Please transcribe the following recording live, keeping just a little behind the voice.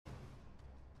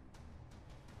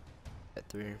At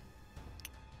 3.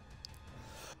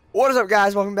 What is up,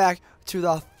 guys? Welcome back to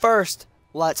the first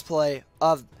Let's Play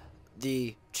of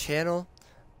the channel.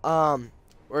 We're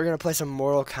gonna play some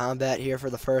Mortal Kombat here for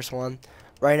the first one.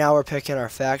 Right now, we're picking our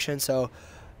faction. So,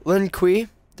 Lin Kuei,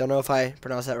 don't know if I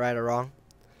pronounced that right or wrong.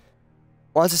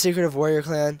 Once a secretive warrior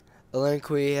clan, the Lin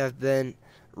Kuei have been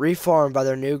reformed by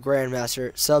their new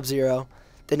Grandmaster, Sub-Zero.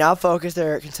 They now focus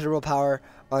their considerable power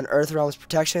on Earthrealm's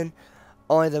protection.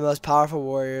 Only the most powerful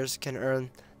warriors can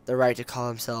earn the right to call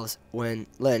themselves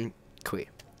Lin Kuei.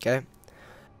 Okay?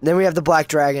 Then we have the Black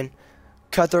Dragon,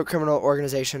 cutthroat criminal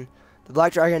organization. The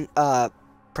Black Dragon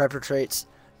perpetrates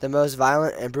the most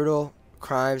violent and brutal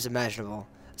crimes imaginable.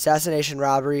 Assassination,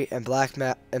 robbery, and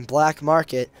black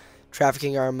market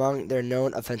trafficking are among their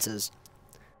known offenses.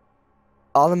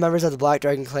 All the members of the Black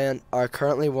Dragon clan are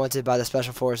currently wanted by the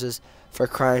Special Forces for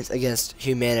crimes against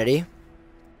humanity.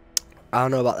 I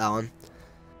don't know about that one.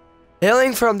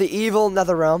 Hailing from the evil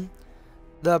Netherrealm,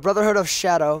 the Brotherhood of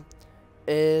Shadow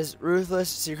is a ruthless,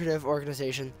 secretive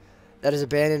organization that has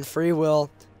abandoned free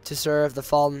will to serve the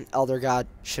fallen elder god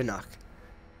Shinnok.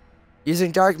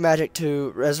 Using dark magic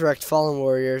to resurrect fallen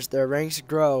warriors, their ranks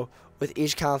grow with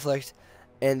each conflict,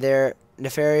 and their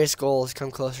nefarious goals come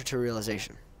closer to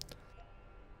realization.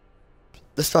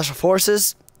 The Special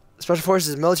Forces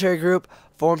is a military group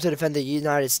formed to defend the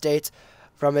United States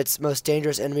from its most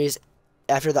dangerous enemies.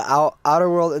 After the Outer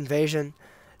World invasion,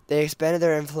 they expanded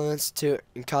their influence to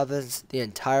encompass the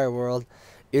entire world.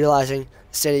 Utilizing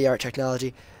state-of-the-art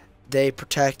technology, they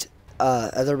protect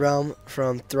other realm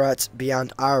from threats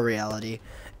beyond our reality.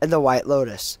 And the White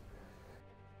Lotus.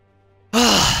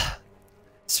 A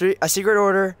secret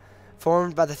order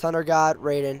formed by the Thunder God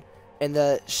Raiden and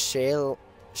the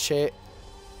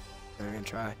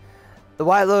The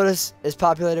White Lotus is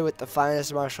populated with the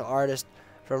finest martial artists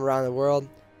from around the world.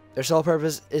 Their sole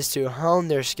purpose is to hone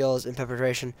their skills in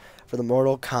preparation for the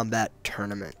Mortal Kombat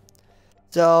tournament.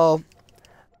 So,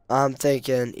 I'm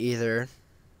thinking either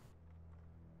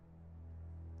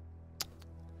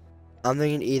Lin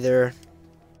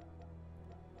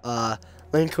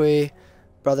Kuei,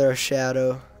 Brotherhood of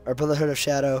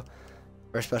Shadow,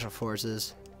 or Special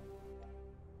Forces.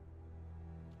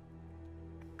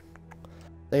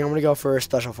 I think I'm gonna go for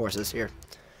Special Forces here.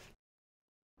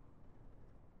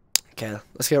 Okay,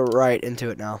 let's get right into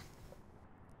it now.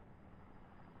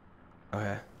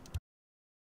 Okay.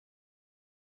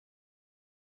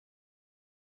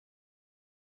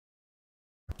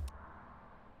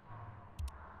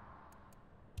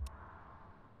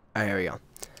 Alright, here we go.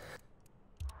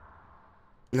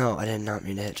 No, I did not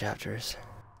mean to hit chapters.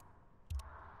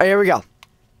 Alright, here we go.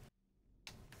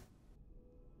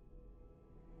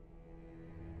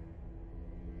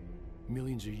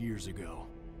 Millions of years ago,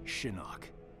 Shinnok,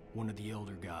 one of the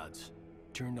Elder Gods,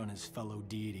 turned on his fellow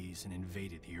deities and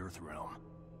invaded the Earthrealm.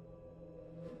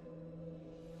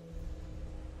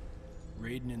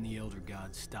 Raiden and the Elder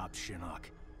Gods stopped Shinnok,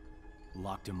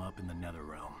 locked him up in the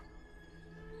Netherrealm.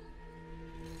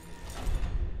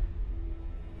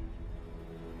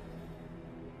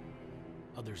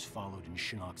 Others followed in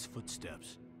Shinnok's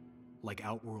footsteps, like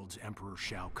Outworld's Emperor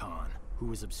Shao Kahn, who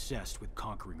was obsessed with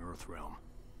conquering Earthrealm.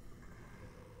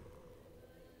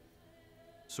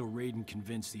 So Raiden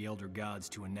convinced the Elder Gods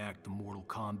to enact the Mortal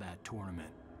Kombat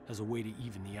tournament as a way to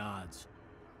even the odds,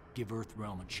 give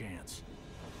Earthrealm a chance.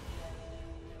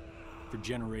 For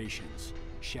generations,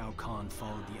 Shao Kahn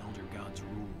followed the Elder Gods'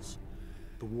 rules.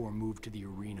 The war moved to the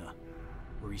arena,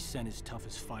 where he sent his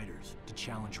toughest fighters to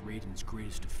challenge Raiden's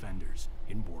greatest defenders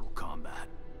in Mortal Kombat.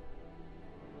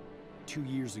 2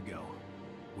 years ago,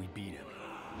 we beat him.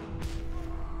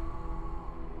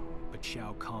 But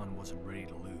Shao Kahn wasn't ready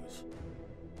to lose.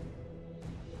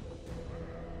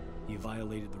 He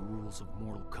violated the rules of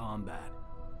Mortal Kombat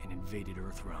and invaded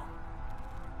Earthrealm.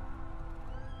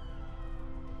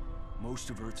 Most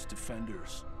of Earth's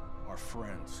defenders, our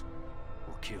friends,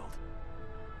 were killed,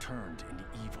 turned into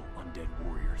evil undead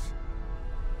warriors.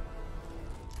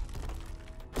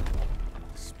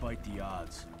 Despite the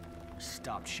odds, we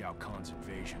stopped Shao Kahn's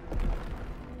invasion.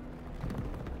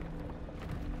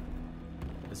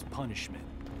 As punishment,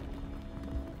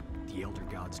 the Elder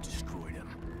Gods destroyed him.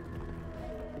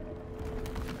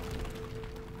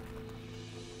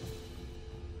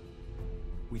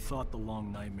 We thought the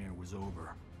long nightmare was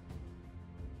over,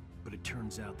 but it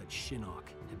turns out that Shinnok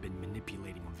had been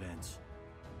manipulating events.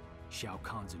 Shao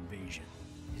Kahn's invasion,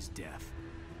 his death.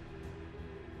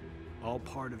 All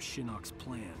part of Shinnok's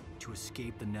plan to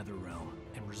escape the Netherrealm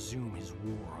and resume his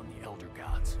war on the Elder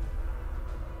Gods.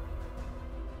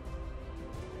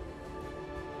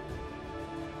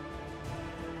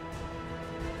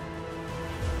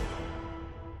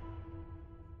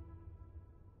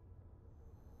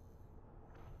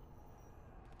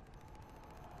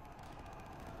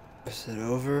 Is it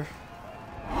over?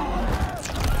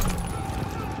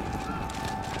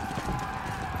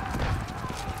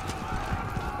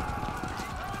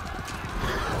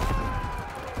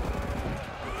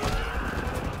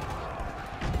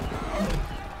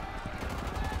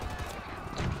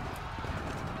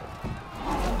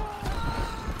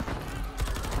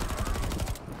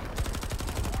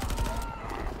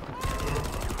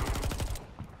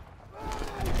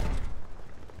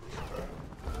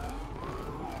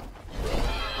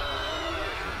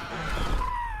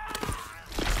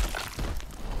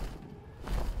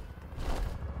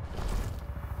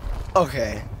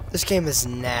 Okay, this game is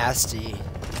nasty,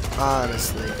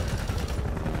 honestly.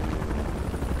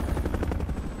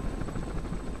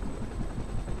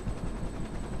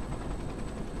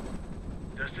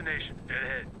 Destination, dead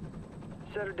ahead.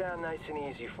 Set her down nice and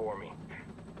easy for me.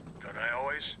 Don't I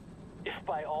always? If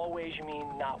by always you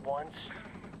mean not once.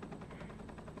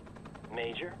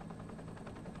 Major?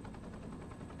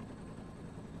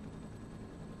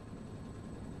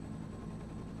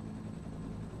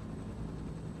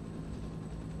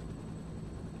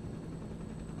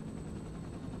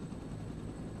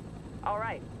 All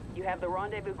right, you have the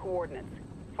rendezvous coordinates,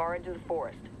 far edge of the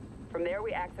forest. From there,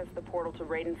 we access the portal to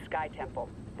Raiden's Sky Temple.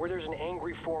 Where there's an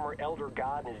angry former Elder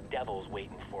God and his devils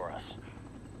waiting for us.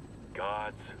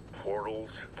 Gods,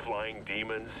 portals, flying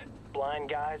demons. Blind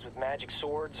guys with magic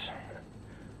swords.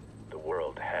 The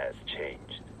world has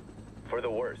changed. For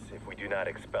the worse if we do not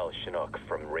expel Shinnok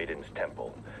from Raiden's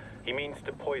temple. He means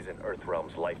to poison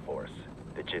Earthrealm's life force,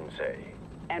 the Jinsei.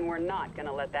 And we're not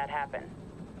gonna let that happen.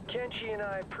 Kenshi and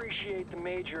I appreciate the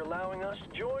Major allowing us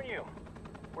to join you.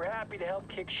 We're happy to help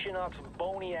kick Shinnok's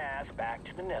bony ass back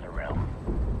to the Netherrealm.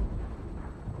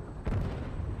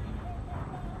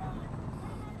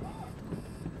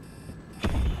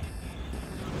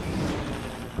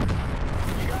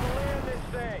 You gotta land this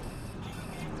thing.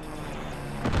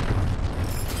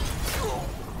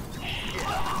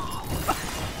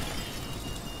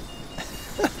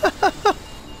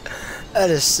 That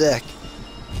is sick.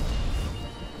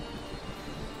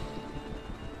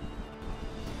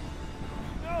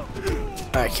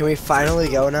 Alright, can we finally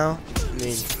go now? I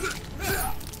mean...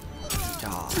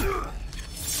 God.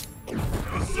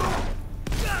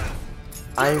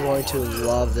 I'm going to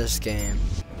love this game.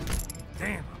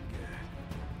 Damn,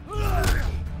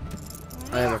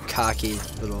 I am a cocky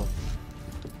little...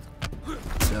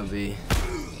 Sobe.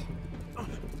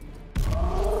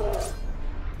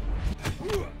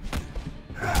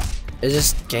 Is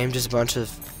this game just a bunch of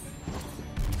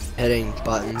hitting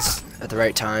buttons at the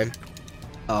right time?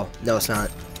 Oh, no it's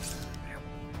not.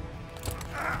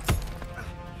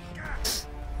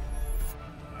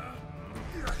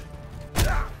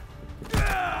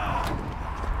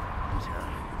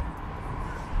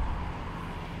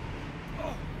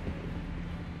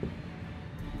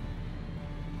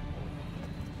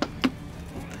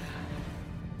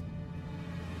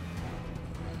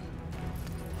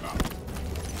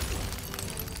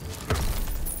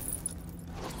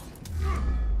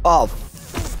 Oh,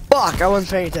 fuck! I wasn't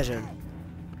paying attention.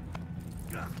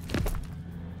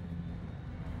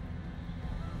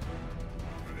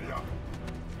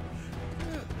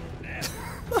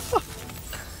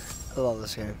 I love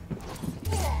this game.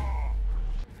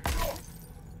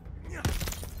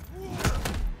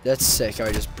 That's sick how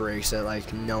he just breaks it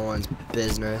like no one's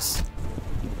business.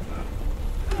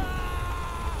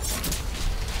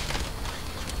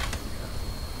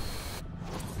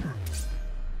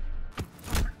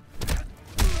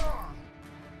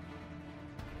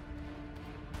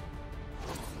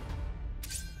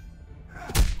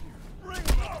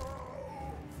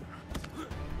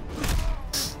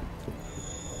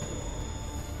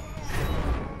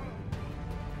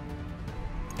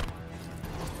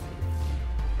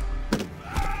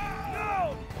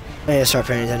 I need to start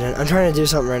paying attention. I'm trying to do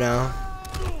something right now.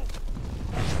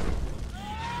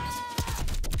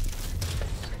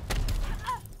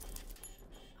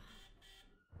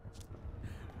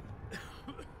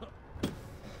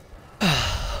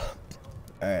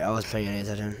 Alright, I wasn't paying any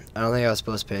attention. I don't think I was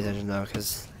supposed to pay attention though,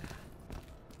 because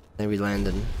I think we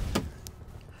landed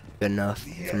good enough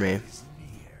for me.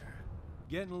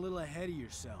 Getting a little ahead of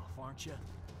yourself, aren't you?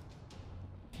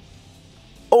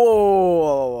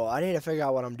 Oh, I need to figure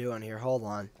out what I'm doing here. Hold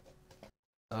on.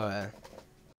 Okay.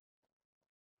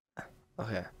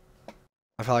 Okay.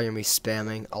 I'm probably gonna be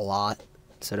spamming a lot,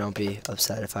 so don't be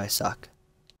upset if I suck.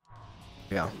 Here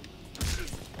we go.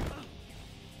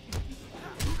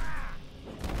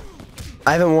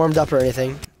 I haven't warmed up or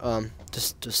anything.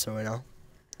 Just so we know.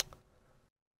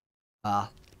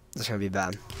 This is gonna be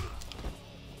bad.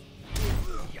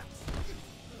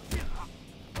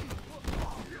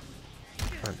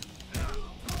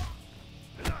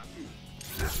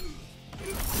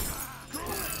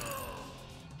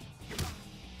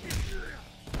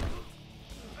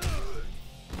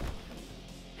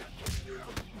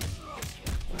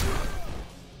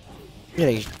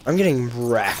 I'm getting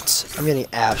wrecked. I'm getting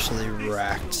absolutely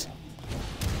wrecked.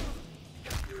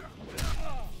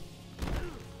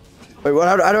 Wait, what?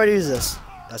 How do I use this?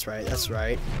 That's right. That's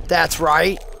right. That's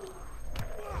right.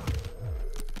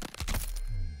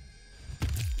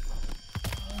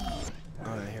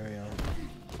 Alright, here we go.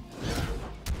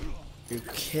 Are you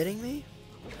kidding me?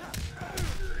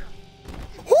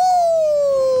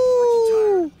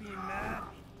 Woo!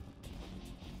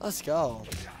 Let's go.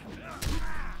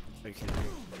 Are you kidding me?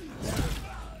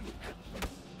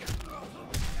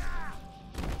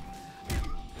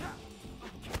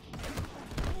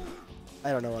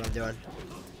 I don't know what I'm doing.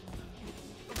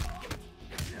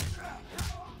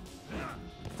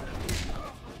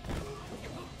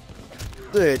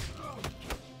 Dude.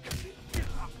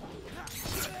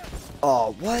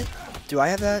 Oh, what? Do I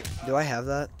have that? Do I have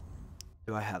that?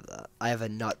 Do I have that? I have a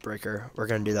nut breaker. We're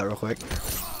gonna do that real quick.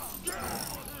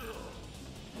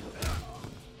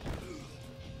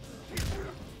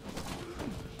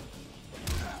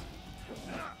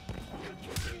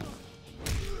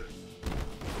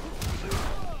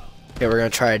 Okay, we're gonna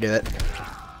try to do it.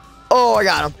 Oh, I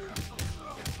got him.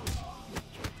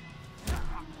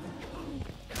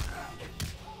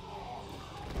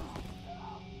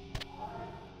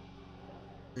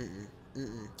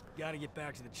 Gotta get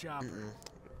back to the chopper.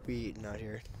 We not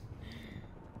here.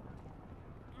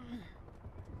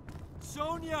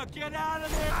 Sonia, get out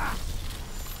of there!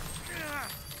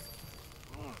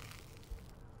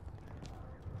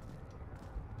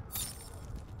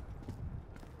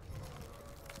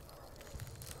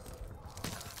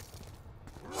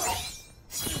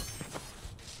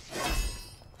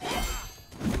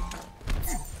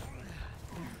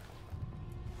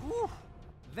 Whew.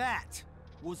 That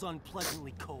was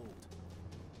unpleasantly cold.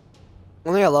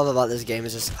 One thing I love about this game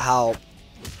is just how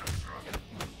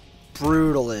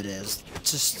brutal it is.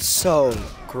 Just so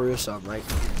gruesome. Like,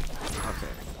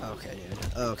 okay, dude.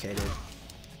 Okay, dude.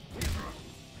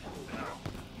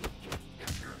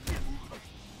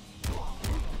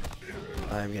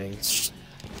 I'm getting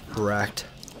wrecked.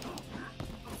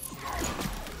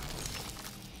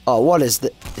 Oh, what is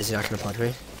this? Is he not gonna punch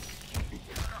me?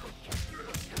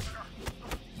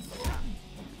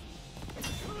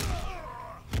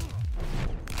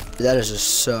 That is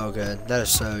just so good. That is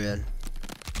so good.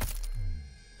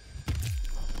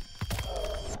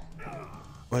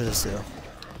 What does this do?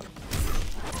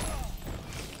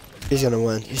 He's gonna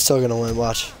win. He's still gonna win.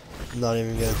 Watch. Not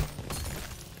even good.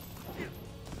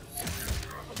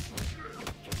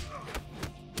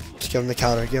 Just give him the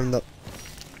counter. Give him the...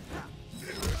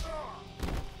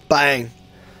 Bang!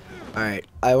 Alright.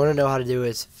 I want to know how to do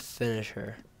his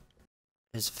finisher.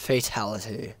 His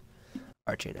fatality.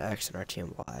 RT and X and RT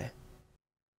and Y.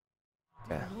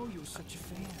 Okay. Oh, you're such a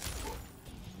fan.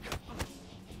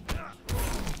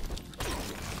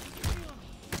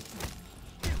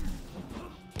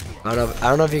 I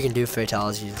don't know if you can do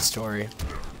fatalities in the story.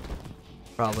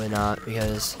 Probably not,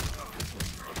 because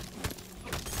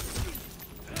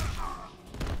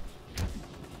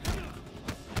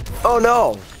oh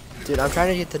no! Dude, I'm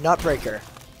trying to get the nut breaker.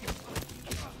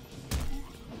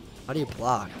 How do you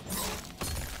block?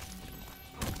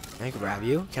 Can I grab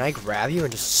you? Can I grab you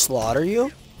and just slaughter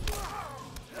you?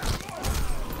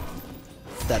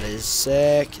 That is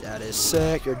sick. That is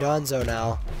sick. You're donezo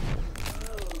now.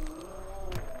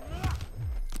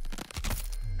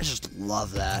 I just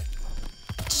love that.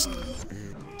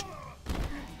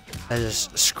 I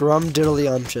just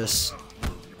scrum-diddly-umptious.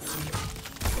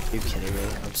 Are you kidding me?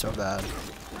 I'm so bad.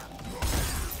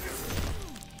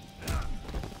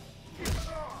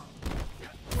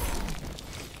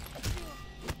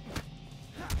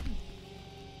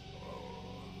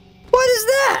 What is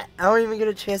that? I don't even get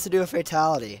a chance to do a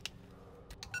fatality.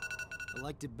 I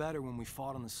liked it better when we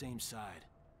fought on the same side.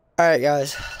 Alright,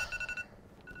 guys.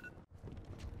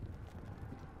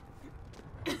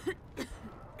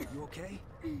 You okay?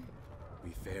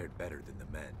 We fared better than the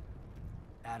men.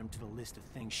 Add him to the list of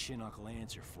things Shinnok will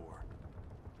answer for.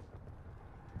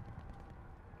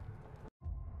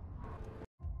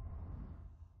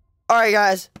 Alright,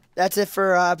 guys. That's it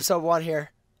for episode 1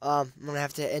 here. I'm gonna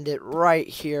have to end it right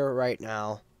here, right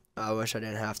now. I wish I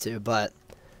didn't have to, but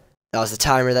that was the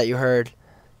timer that you heard.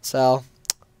 So,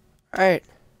 alright.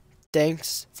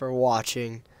 Thanks for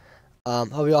watching.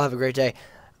 Hope you all have a great day.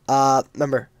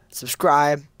 Remember,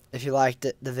 subscribe if you liked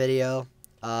the video.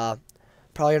 Probably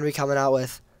gonna be coming out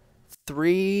with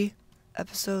 3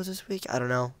 episodes this week. I don't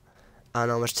know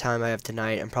how much time I have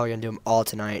tonight. I'm probably gonna do them all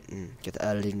tonight and get the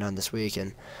editing done this week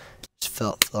and just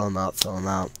fill them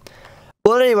out.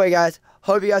 Well, anyway, guys,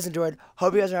 hope you guys enjoyed.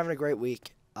 Hope you guys are having a great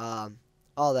week.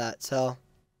 All that. So,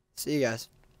 see you guys.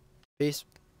 Peace.